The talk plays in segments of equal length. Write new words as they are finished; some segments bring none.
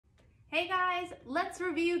Hey guys, let's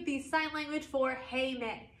review the sign language for Hey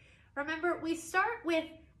May. Remember, we start with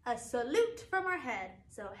a salute from our head.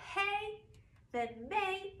 So hey, then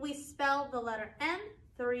May, we spell the letter M,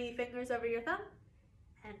 3 fingers over your thumb,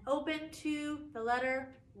 and open to the letter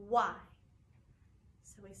Y.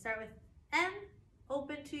 So we start with M,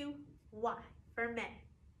 open to Y for May.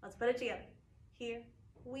 Let's put it together. Here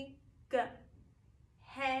we go.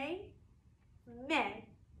 Hey, May.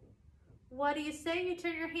 What do you say? You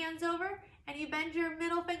turn your hands over and you bend your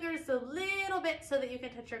middle fingers a little bit so that you can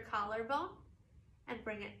touch your collarbone and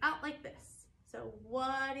bring it out like this. So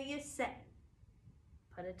what do you say?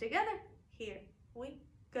 Put it together. Here we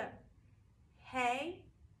go. Hey,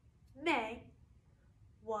 May,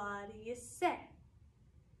 what do you say?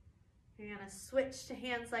 You're gonna switch to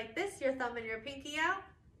hands like this, your thumb and your pinky out,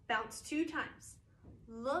 bounce 2 times.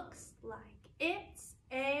 Looks like it's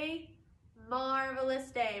a marvelous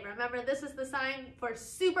day. Remember, this is the sign for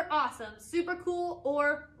super awesome, super cool,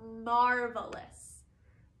 or marvelous.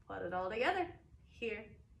 Put it all together. Here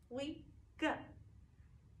we go.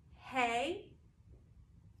 Hey,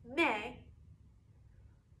 May,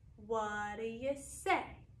 what do you say?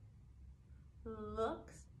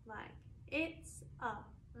 Looks like it's a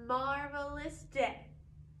marvelous day.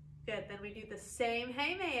 Good, then we do the same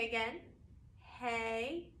Hey May again.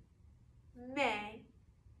 Hey, May,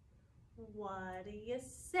 what do you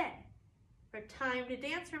say? For time to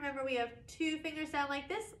dance, remember we have 2 fingers down like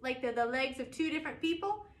this, like they're the legs of 2 different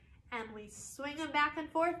people, and we swing them back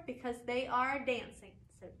and forth because they are dancing.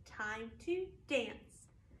 So time to dance.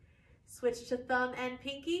 Switch to thumb and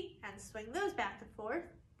pinky and swing those back and forth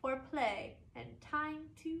for play and time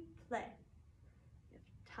to play. We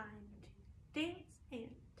have time to dance and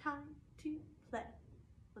time to play.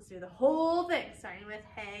 Let's do the whole thing, starting with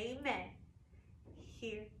Hey May.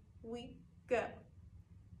 Here we go.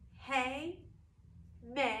 Hey,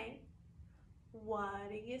 May,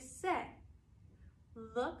 what do you say?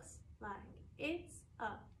 Looks like it's a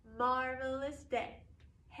marvelous day.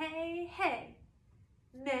 Hey, hey,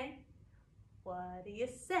 May, what do you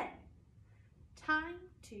say? Time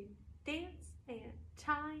to dance and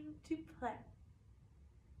time to play.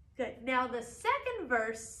 Good. Now the second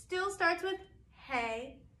verse still starts with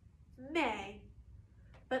Hey, May.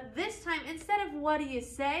 But this time, instead of what do you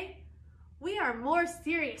say, we are more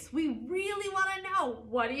serious. We really want to know,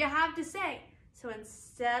 what do you have to say? So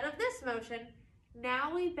instead of this motion,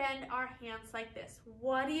 now we bend our hands like this.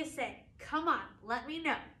 What do you say? Come on, let me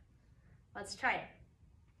know. Let's try it.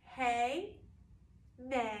 Hey,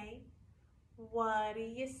 May, what do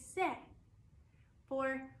you say?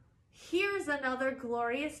 For here's another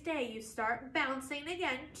glorious day. You start bouncing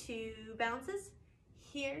again, 2 bounces.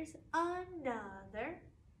 Here's another.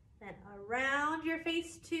 Then around your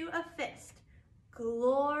face to a fist.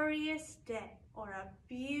 Glorious day, or a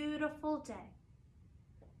beautiful day.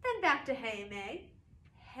 Then back to Hey May.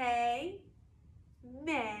 Hey,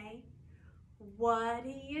 May, what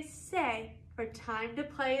do you say? For time to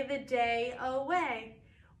play the day away.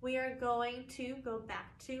 We are going to go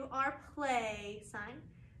back to our play sign.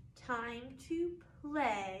 Time to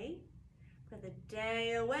play. For the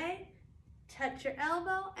day away. Touch your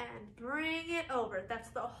elbow and bring it over. That's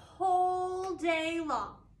the whole day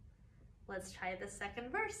long. Let's try the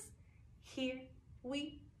second verse. Here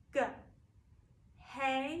we go.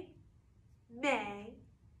 Hey, May,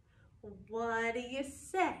 what do you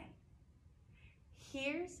say?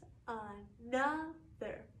 Here's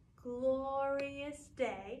another glorious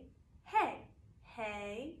day. Hey,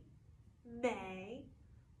 hey, May,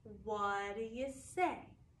 what do you say?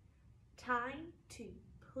 Time to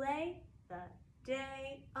play the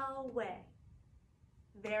day away.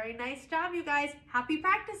 Very nice job, you guys. Happy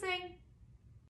practicing.